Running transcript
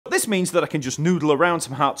this means that I can just noodle around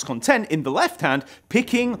some Harp's content in the left hand,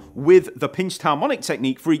 picking with the pinched harmonic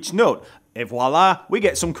technique for each note. Et voila, we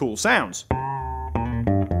get some cool sounds.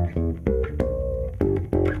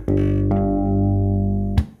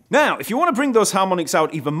 Now, if you want to bring those harmonics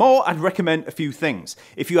out even more, I'd recommend a few things.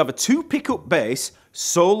 If you have a 2-pickup bass,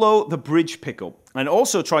 solo the bridge pickup, and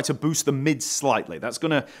also try to boost the mids slightly. That's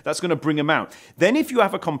gonna bring them out. Then if you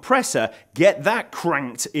have a compressor, get that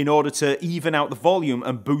cranked in order to even out the volume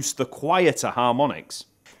and boost the quieter harmonics.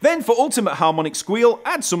 Then for ultimate harmonic squeal,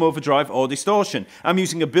 add some overdrive or distortion. I'm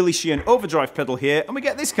using a Billy Sheehan overdrive pedal here, and we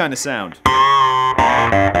get this kind of sound.